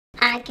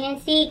I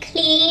can see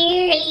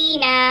clearly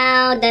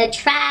now. The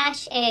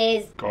trash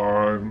is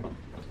gone.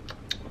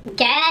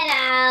 Get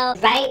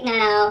out right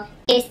now.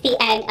 It's the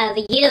end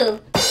of you.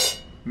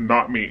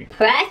 Not me.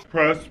 Press.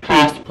 Press.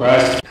 Press.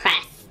 Press.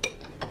 Press.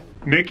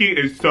 Nikki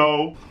is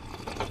so...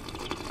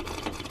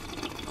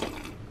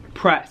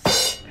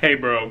 Press. Hey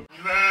bro.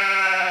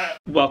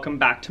 Welcome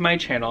back to my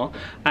channel.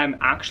 I'm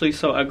actually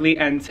so ugly,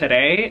 and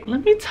today,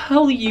 let me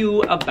tell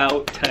you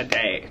about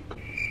today.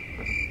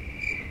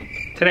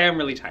 Today I'm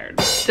really tired.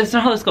 That's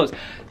not how this goes.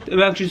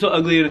 I'm actually so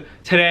ugly, and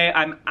today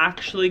I'm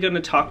actually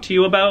gonna talk to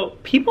you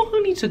about people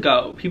who need to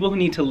go. People who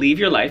need to leave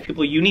your life.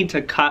 People you need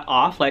to cut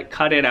off, like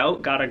cut it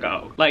out, gotta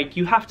go. Like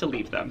you have to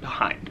leave them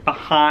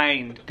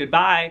behind.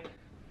 Goodbye.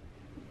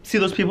 See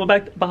those people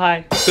back?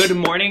 Bye. Good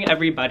morning,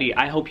 everybody.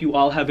 I hope you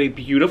all have a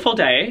beautiful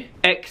day,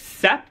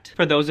 except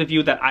for those of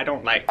you that I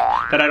don't like,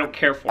 that I don't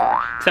care for.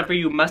 Except for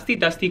you musty,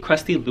 dusty,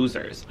 crusty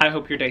losers. I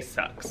hope your day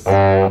sucks.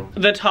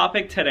 The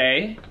topic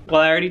today, well,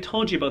 I already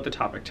told you about the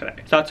topic today.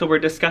 So that's what we're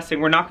discussing.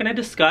 We're not gonna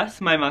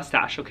discuss my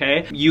mustache,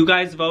 okay? You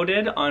guys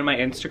voted on my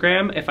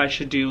Instagram if I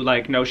should do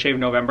like No Shave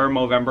November,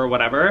 Movember,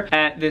 whatever.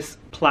 And this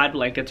plaid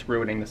blanket's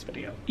ruining this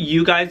video.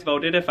 You guys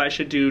voted if I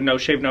should do No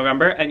Shave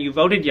November, and you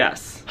voted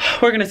yes.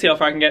 We're gonna see how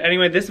far I can get.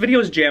 Anyway, this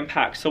video is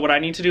jam-packed, so what I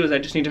need to do is I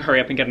just need to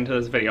hurry up and get into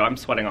this video. I'm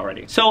sweating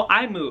already. So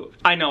I moved.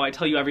 I know, I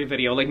tell you every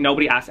video, like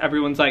nobody asks,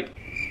 everyone's like,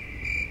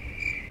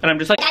 and I'm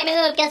just like, I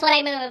moved, guess what,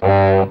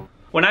 I moved.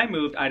 When I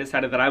moved, I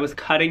decided that I was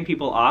cutting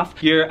people off.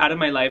 You're out of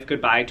my life,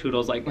 goodbye,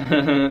 toodles, like,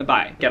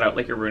 bye, get out,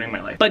 like you're ruining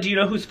my life. But do you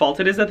know whose fault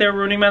it is that they're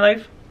ruining my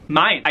life?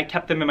 Mine. I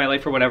kept them in my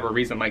life for whatever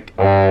reason, like,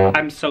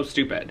 I'm so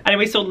stupid.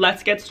 Anyway, so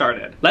let's get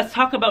started. Let's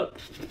talk about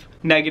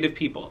negative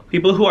people.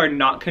 People who are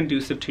not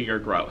conducive to your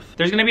growth.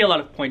 There's gonna be a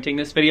lot of pointing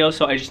this video,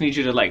 so I just need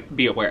you to like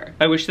be aware.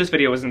 I wish this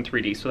video was in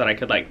 3D so that I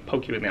could like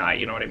poke you in the eye,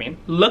 you know what I mean?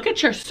 Look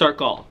at your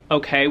circle,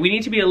 okay? We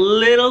need to be a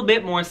little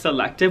bit more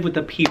selective with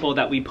the people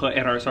that we put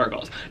in our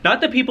circles.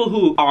 Not the people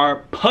who are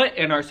put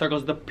in our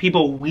circles, the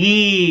people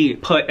we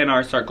put in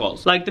our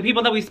circles. Like the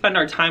people that we spend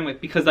our time with,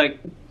 because like,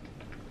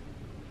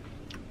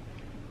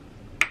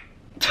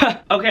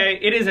 okay,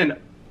 it is an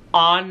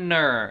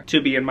honor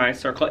to be in my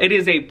circle. It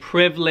is a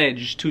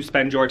privilege to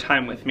spend your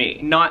time with me.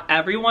 Not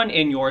everyone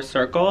in your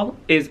circle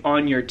is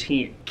on your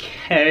team,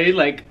 okay?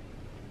 Like,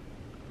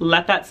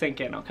 let that sink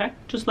in, okay?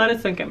 Just let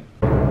it sink in.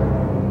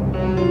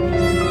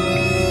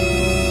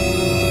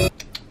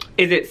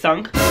 Is it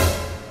sunk?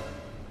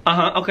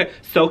 Okay,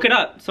 soak it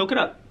up, soak it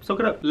up. Soak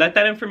it up. Let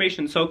that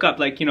information soak up,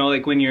 like, you know,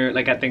 like when you're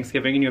like at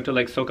Thanksgiving and you have to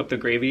like soak up the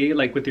gravy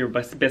like with your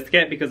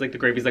biscuit, because like the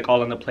gravy's like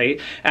all on the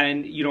plate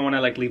and you don't want to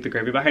like leave the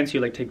gravy behind, so you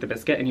like take the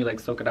biscuit and you like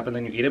soak it up and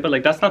then you eat it. But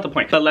like that's not the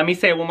point. But let me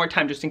say it one more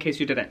time just in case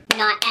you didn't.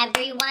 Not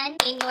everyone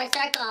in your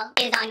circle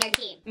is on your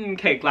team.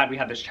 Okay, glad we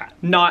had this chat.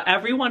 Not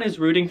everyone is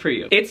rooting for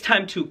you. It's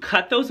time to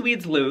cut those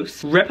weeds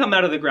loose, rip them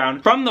out of the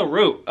ground from the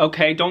root,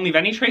 okay? Don't leave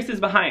any traces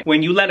behind.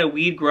 When you let a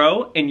weed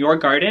grow in your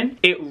garden,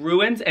 it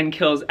ruins and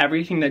kills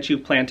everything that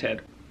you've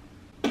planted.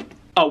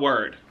 A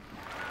word.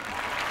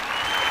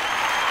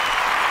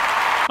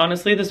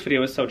 Honestly, this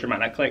video is so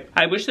dramatic. Like,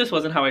 I wish this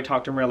wasn't how I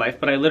talked in real life,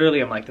 but I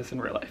literally am like this in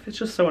real life. It's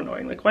just so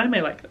annoying. Like, why am I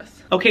like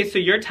this? Okay, so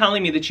you're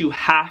telling me that you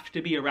have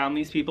to be around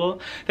these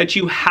people, that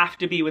you have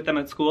to be with them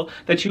at school,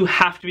 that you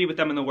have to be with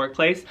them in the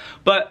workplace,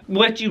 but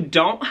what you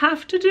don't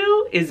have to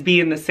do is be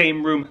in the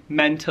same room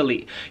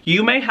mentally.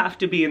 You may have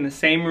to be in the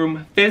same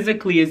room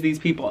physically as these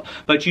people,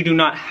 but you do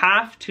not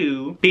have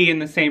to be in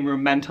the same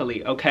room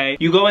mentally, okay?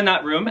 You go in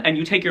that room and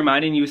you take your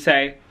mind and you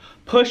say,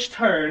 push,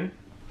 turn,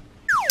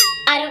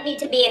 I don't need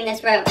to be in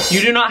this room.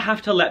 you do not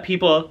have to let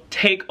people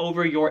take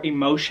over your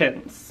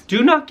emotions.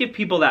 Do not give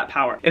people that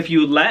power. If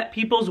you let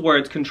people's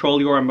words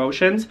control your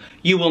emotions,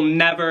 you will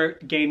never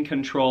gain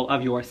control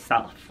of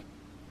yourself.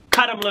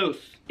 Cut them loose.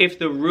 If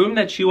the room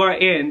that you are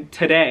in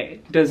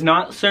today does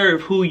not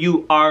serve who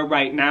you are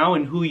right now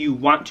and who you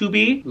want to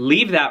be,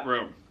 leave that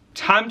room.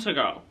 Time to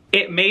go.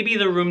 It may be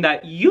the room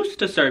that used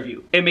to serve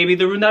you. It may be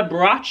the room that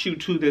brought you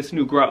to this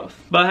new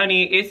growth. But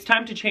honey, it's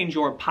time to change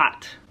your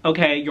pot.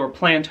 Okay, your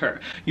planter,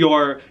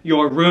 your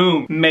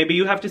room. Maybe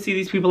you have to see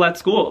these people at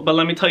school, but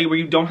let me tell you where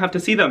you don't have to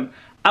see them.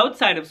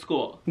 Outside of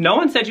school. No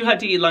one said you had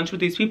to eat lunch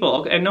with these people,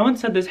 okay? And no one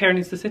said this hair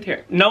needs to sit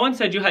here. No one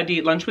said you had to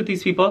eat lunch with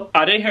these people.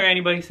 I didn't hear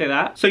anybody say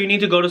that. So you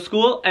need to go to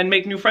school and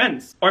make new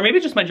friends. Or maybe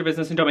just mind your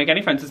business and don't make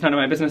any friends. It's none of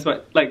my business,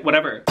 but like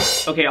whatever.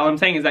 Okay, all I'm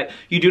saying is that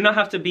you do not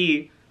have to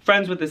be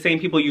friends with the same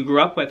people you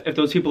grew up with if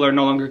those people are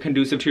no longer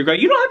conducive to your growth.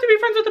 You don't have to be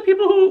friends with the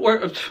people who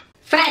were...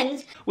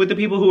 Friends. With the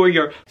people who were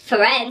your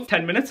friends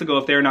 10 minutes ago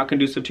if they're not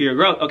conducive to your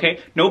growth, okay?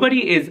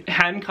 Nobody is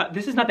handcuffed.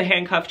 This is not the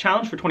handcuff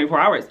challenge for 24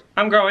 hours.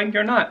 I'm growing,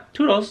 you're not.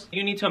 Toodles.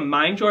 You need to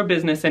mind your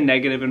business in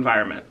negative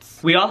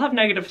environments. We all have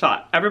negative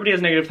thought. Everybody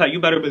has negative thought.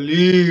 You better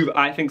believe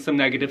I think some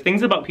negative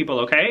things about people,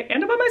 okay?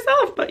 And about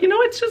myself, but you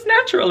know, it's just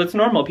natural, it's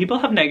normal. People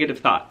have negative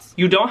thoughts.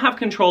 You don't have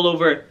control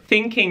over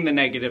thinking the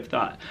negative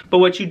thought, but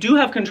what you do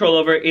have control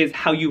over is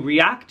how you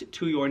react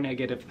to your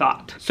negative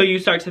thought. So you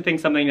start to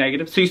think something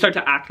negative, so you start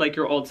to act like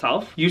your old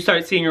self. You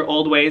start seeing your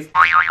old ways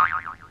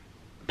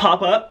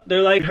pop up.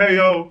 They're like, hey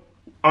yo,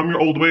 I'm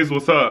your old ways,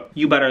 what's up?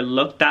 You better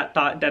look that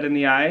thought dead in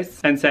the eyes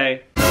and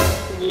say,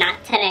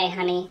 not today,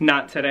 honey.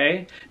 not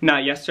today,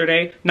 not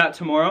yesterday, not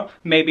tomorrow,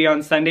 maybe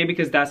on Sunday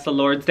because that's the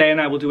Lord's day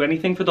and I will do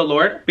anything for the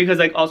Lord. Because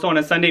like also on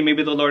a Sunday,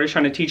 maybe the Lord is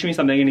trying to teach me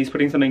something and he's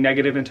putting something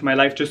negative into my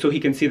life just so he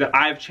can see that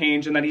I've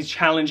changed and that he's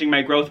challenging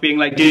my growth, being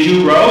like, did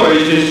you grow or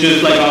is this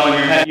just like all in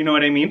your head? You know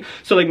what I mean?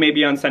 So like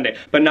maybe on Sunday,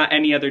 but not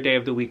any other day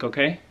of the week,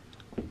 okay?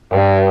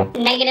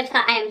 Negative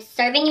thought, I am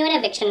serving you an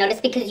eviction notice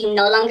because you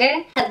no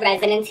longer have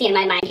residency in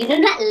my mind. You do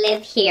not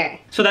live here.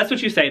 So that's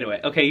what you say to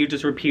it, okay? You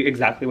just repeat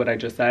exactly what I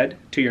just said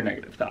to your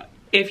negative thought.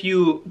 If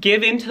you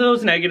give into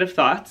those negative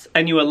thoughts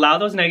and you allow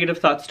those negative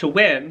thoughts to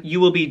win, you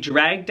will be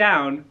dragged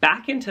down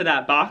back into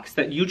that box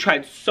that you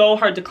tried so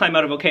hard to climb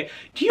out of, okay?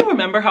 Do you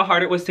remember how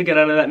hard it was to get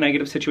out of that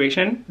negative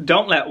situation?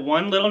 Don't let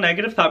one little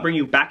negative thought bring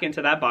you back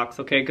into that box,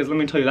 okay? Because let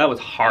me tell you, that was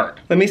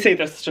hard. Let me say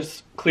this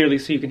just clearly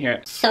so you can hear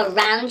it.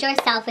 Surround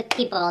yourself with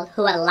people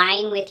who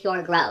align with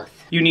your growth.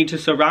 You need to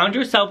surround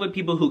yourself with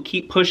people who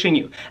keep pushing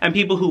you and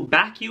people who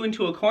back you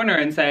into a corner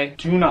and say,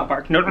 do not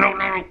bark. No, no,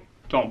 no.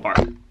 Don't bark.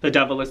 The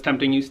devil is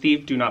tempting you,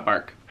 Steve. Do not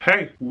bark.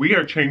 Hey, we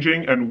are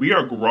changing and we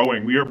are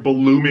growing. We are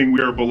blooming.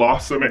 We are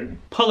blossoming.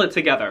 Pull it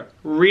together.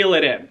 Reel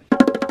it in.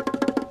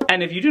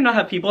 And if you do not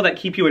have people that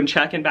keep you in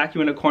check and back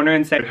you in a corner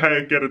and say,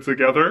 hey, get it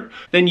together,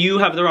 then you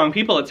have the wrong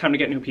people. It's time to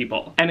get new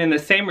people. And in the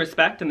same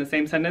respect, in the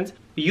same sentence,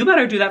 you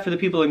better do that for the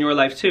people in your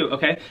life too,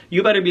 okay?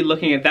 You better be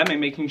looking at them and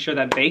making sure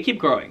that they keep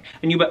growing.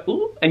 And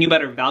you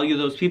better value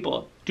those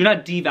people. Do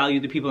not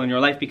devalue the people in your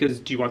life because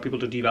do you want people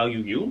to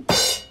devalue you?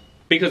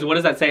 Because what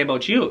does that say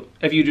about you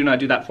if you do not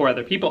do that for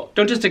other people?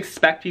 Don't just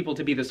expect people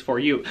to be this for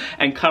you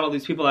and cut all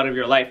these people out of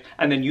your life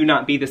and then you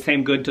not be the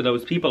same good to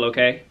those people,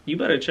 okay? You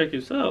better check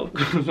yourself.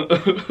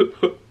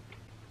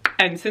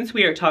 And since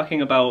we are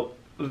talking about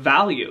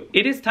value,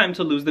 it is time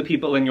to lose the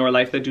people in your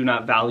life that do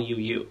not value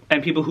you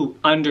and people who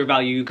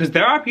undervalue you, because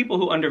there are people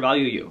who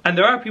undervalue you and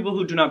there are people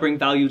who do not bring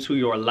value to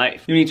your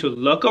life. You need to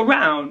look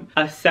around,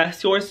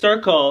 assess your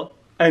circle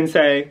and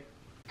say,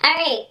 all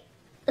right,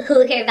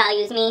 who here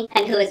values me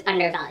and who is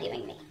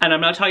undervaluing me? And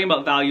I'm not talking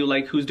about value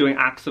like who's doing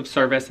acts of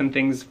service and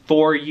things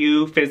for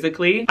you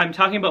physically. I'm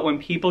talking about when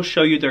people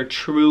show you their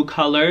true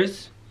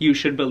colors, you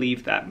should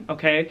believe them,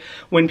 okay?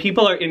 When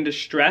people are in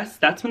distress,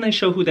 that's when they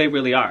show who they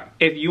really are.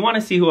 If you want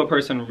to see who a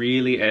person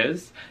really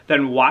is,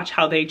 then watch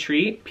how they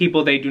treat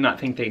people they do not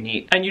think they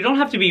need. And you don't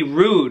have to be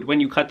rude when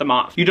you cut them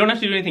off. You don't have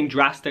to do anything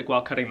drastic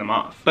while cutting them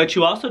off. But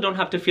you also don't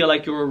have to feel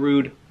like you're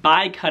rude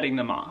by cutting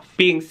them off.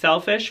 Being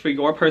selfish for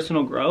your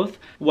personal growth,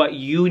 what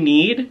you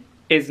need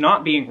is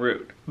not being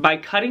rude. By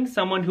cutting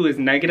someone who is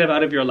negative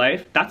out of your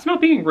life, that's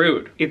not being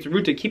rude. It's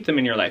rude to keep them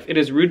in your life. It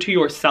is rude to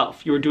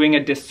yourself. You're doing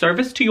a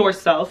disservice to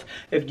yourself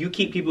if you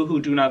keep people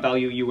who do not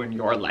value you in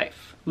your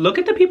life. Look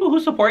at the people who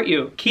support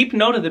you. Keep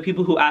note of the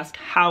people who ask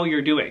how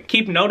you're doing.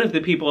 Keep note of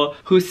the people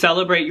who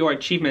celebrate your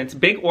achievements,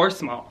 big or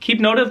small. Keep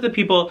note of the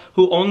people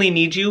who only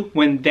need you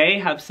when they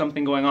have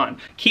something going on.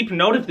 Keep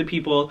note of the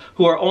people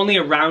who are only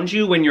around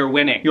you when you're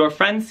winning. Your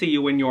friends see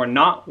you when you're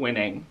not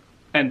winning.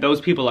 And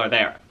those people are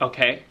there,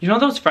 okay? You know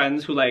those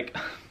friends who like,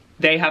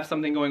 they have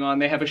something going on,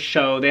 they have a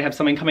show, they have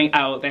something coming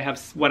out, they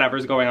have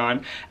whatever's going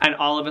on, and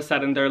all of a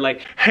sudden they're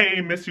like,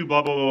 hey, miss you,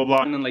 blah, blah, blah,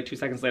 blah. And then like 2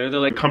 seconds later, they're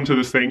like, come to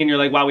this thing. And you're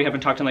like, wow, we haven't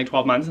talked in like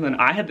 12 months, and then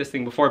I had this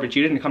thing before, but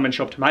you didn't come and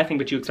show up to my thing,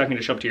 but you expect me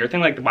to show up to your thing?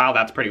 Like, wow,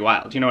 that's pretty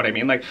wild. You know what I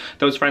mean? Like,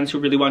 those friends who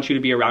really want you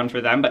to be around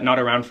for them, but not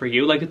around for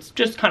you, like, it's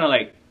just kind of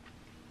like,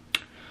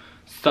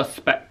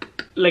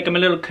 suspect. Like, I'm a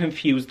little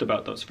confused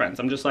about those friends.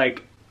 I'm just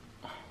like,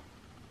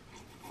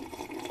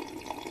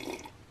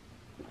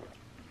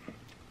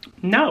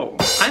 no.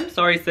 I'm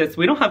sorry, sis.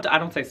 We don't have to, I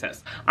don't say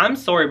sis. I'm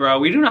sorry, bro.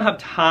 We do not have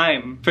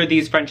time for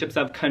these friendships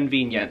of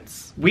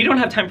convenience. We don't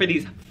have time for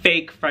these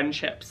fake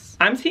friendships.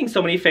 I'm seeing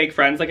so many fake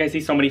friends, like I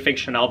see so many fake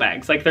Chanel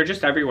bags. Like they're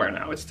just everywhere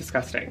now. It's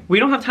disgusting. We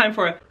don't have time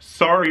for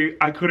sorry,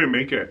 I couldn't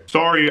make it.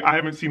 Sorry, I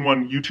haven't seen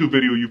one YouTube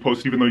video you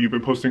post, even though you've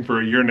been posting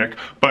for a year, Nick.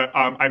 But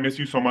I miss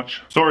you so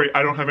much. Sorry,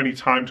 I don't have any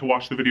time to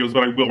watch the videos,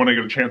 but I will when I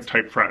get a chance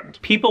type friend.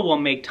 People will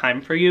make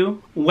time for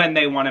you when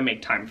they want to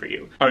make time for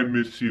you. I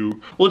miss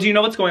you. Well, do you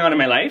know what's going on in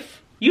my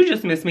life? You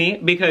just miss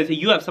me because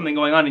you have something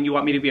going on and you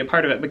want me to be a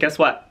part of it, but guess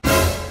what?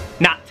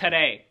 Not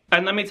today.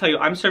 And let me tell you,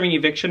 I'm serving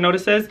eviction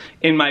notices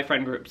in my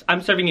friend groups.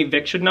 I'm serving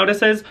eviction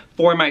notices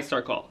for my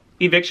circle.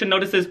 Eviction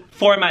notices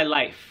for my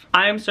life.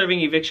 I am serving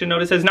eviction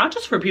notices not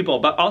just for people,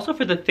 but also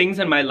for the things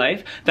in my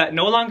life that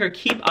no longer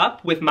keep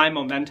up with my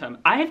momentum.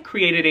 I have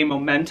created a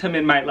momentum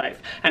in my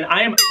life and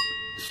I'm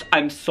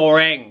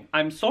soaring.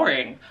 I'm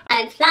soaring.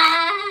 I'm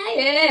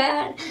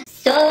flying,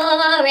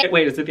 soaring.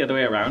 Wait, is it the other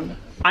way around?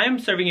 I am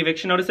serving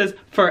eviction notices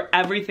for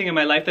everything in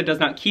my life that does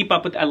not keep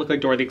up with I look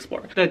like Dora the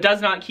Explorer. That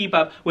does not keep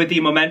up with the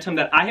momentum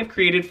that I have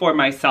created for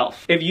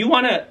myself. If you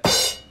want to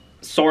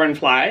soar and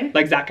fly,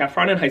 like Zac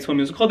Efron in High School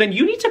Musical, then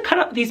you need to cut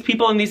up these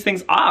people and these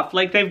things off.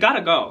 Like they've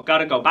gotta go,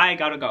 bye,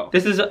 gotta go.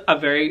 This is a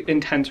very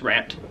intense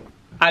rant.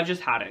 I've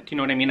just had it. Do you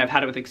know what I mean? I've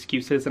had it with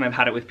excuses, and I've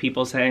had it with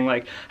people saying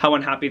like how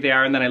unhappy they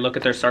are, and then I look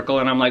at their circle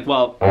and I'm like,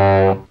 well,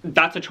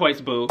 that's a choice,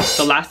 boo.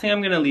 The last thing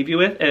I'm gonna leave you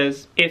with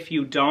is, if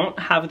you don't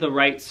have the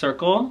right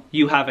circle,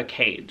 you have a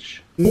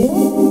cage.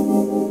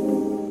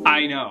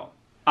 I know.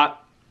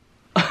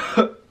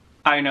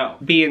 I know.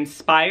 Be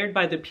inspired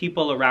by the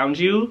people around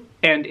you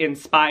and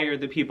inspire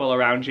the people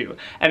around you.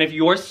 And if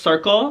your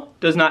circle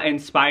does not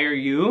inspire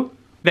you,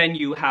 then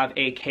you have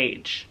a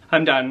cage.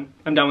 I'm done.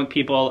 I'm done with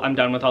people. I'm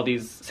done with all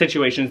these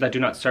situations that do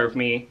not serve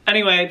me.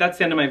 Anyway, that's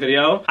the end of my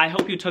video. I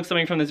hope you took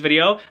something from this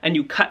video and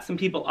you cut some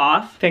people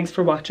off. Thanks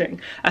for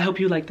watching. I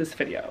hope you liked this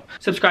video.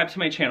 Subscribe to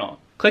my channel.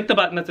 Click the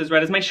button that says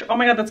red as my shirt. Oh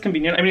my god, that's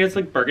convenient. I mean, it's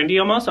like burgundy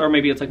almost, or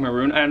maybe it's like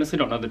maroon. I honestly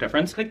don't know the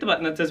difference. Click the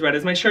button that says red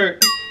as my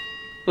shirt.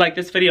 Like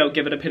this video,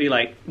 give it a pity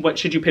like. What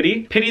should you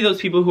pity? Pity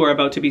those people who are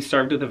about to be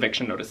served with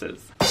eviction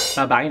notices.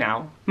 Bye-bye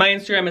now. My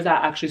Instagram is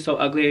actually so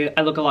ugly.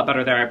 I look a lot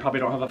better there. I probably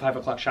don't have a 5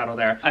 o'clock shadow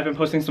there. I've been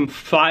posting some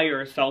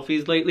fire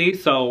selfies lately,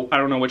 so I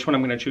don't know which one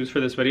I'm gonna choose for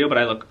this video, but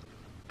I look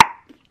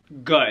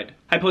good.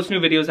 I post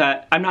new videos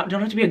at, don't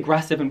have to be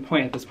aggressive and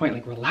point at this point,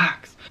 like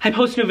relax. I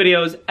post new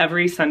videos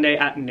every Sunday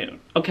at noon,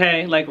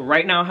 okay? Like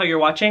right now how you're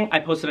watching,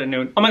 I posted at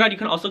noon. Oh my god, you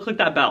can also click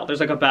that bell. There's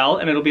like a bell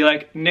and it'll be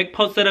like, Nick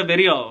posted a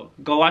video.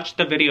 Go watch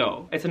the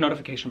video. It's a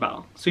notification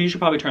bell. So you should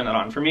probably turn that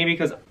on for me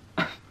because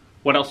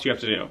what else do you have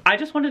to do? I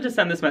just wanted to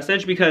send this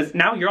message because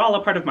now you're all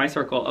a part of my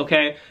circle,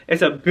 okay?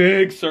 It's a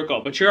big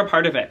circle, but you're a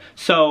part of it.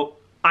 So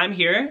I'm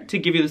here to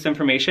give you this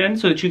information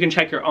so that you can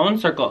check your own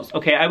circles,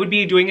 okay? I would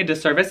be doing a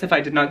disservice if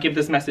I did not give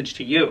this message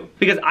to you,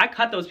 because I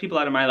cut those people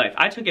out of my life.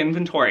 I took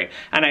inventory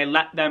and I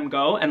let them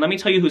go, and let me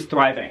tell you who's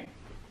thriving.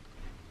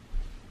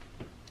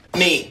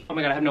 Me. Oh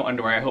my god, I have no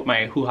underwear. I hope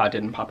my hoo-ha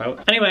didn't pop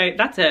out. Anyway,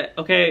 that's it,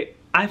 okay?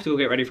 I have to go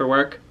get ready for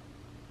work.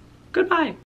 Goodbye.